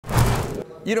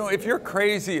You know, if you're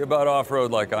crazy about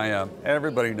off-road like I am,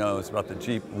 everybody knows about the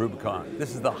Jeep Rubicon.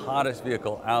 This is the hottest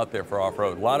vehicle out there for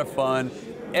off-road. A lot of fun,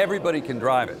 everybody can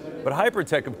drive it. But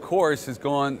Hypertech, of course, has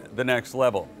gone the next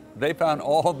level. They found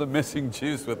all the missing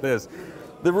juice with this.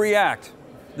 The React.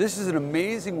 This is an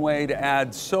amazing way to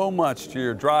add so much to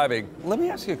your driving. Let me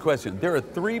ask you a question. There are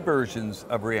 3 versions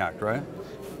of React, right?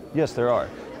 Yes, there are.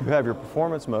 You have your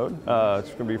performance mode. It's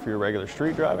going to be for your regular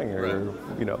street driving or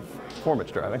your,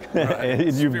 performance driving. Right.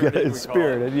 And you've got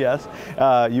spirited, yes.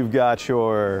 You've got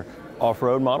your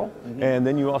off-road model, and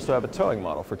then you also have a towing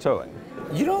model for towing.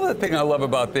 You know the thing I love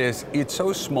about this? It's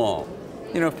so small.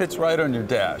 You know, it fits right on your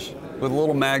dash with a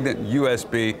little magnet and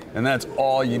USB, and that's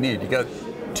all you need. You got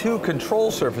 2 control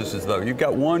surfaces though. You've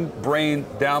got one brain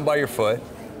down by your foot.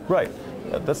 Right.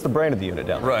 That's the brain of the unit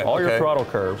down there. Right, all your throttle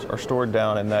curves are stored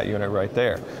down in that unit right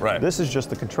there. Right. This is just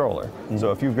the controller.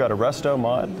 So if you've got a resto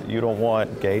mod, you don't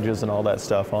want gauges and all that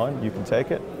stuff on, you can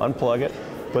take it, unplug it,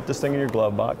 put this thing in your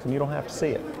glove box, and you don't have to see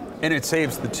it. And it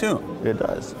saves the tune. It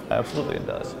does. Absolutely it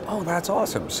does. Oh, that's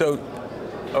awesome. So,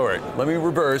 all right, let me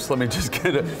reverse. Let me just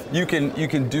get it. You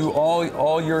can do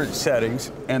all your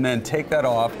settings and then take that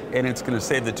off, and it's going to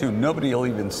save the tune. Nobody will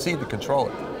even see the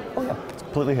controller. Oh yeah, it's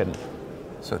completely hidden.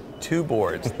 So 2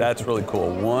 boards, that's really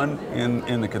cool. One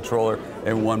in the controller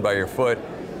and one by your foot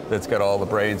that's got all the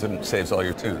brains and saves all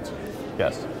your tunes.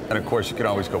 Yes. And of course you can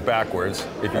always go backwards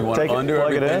if you want to undo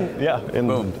plug everything. it in, yeah, and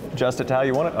boom. Adjust it to how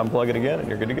you want it, unplug it again, and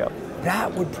you're good to go.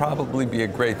 That would probably be a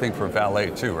great thing for valet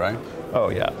too, right? Oh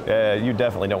yeah, you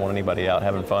definitely don't want anybody out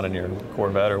having fun in your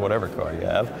Corvette or whatever car you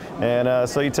have. And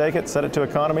so you take it, set it to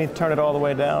economy, turn it all the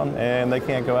way down, and they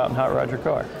can't go out and hot rod your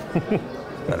car.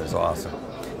 That is awesome.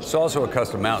 It's also a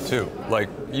custom mount too. Like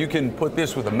you can put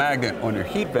this with a magnet on your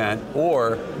heat vent,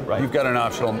 or you've got an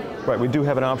optional. Right, we do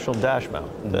have an optional dash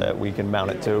mount that we can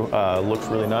mount it to. Looks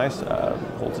really nice,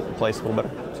 holds it in place a little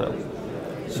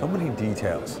better. So many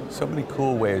details, so many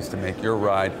cool ways to make your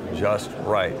ride just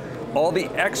right. All the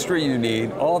extra you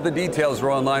need, all the details are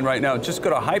online right now. Just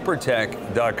go to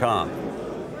hypertech.com.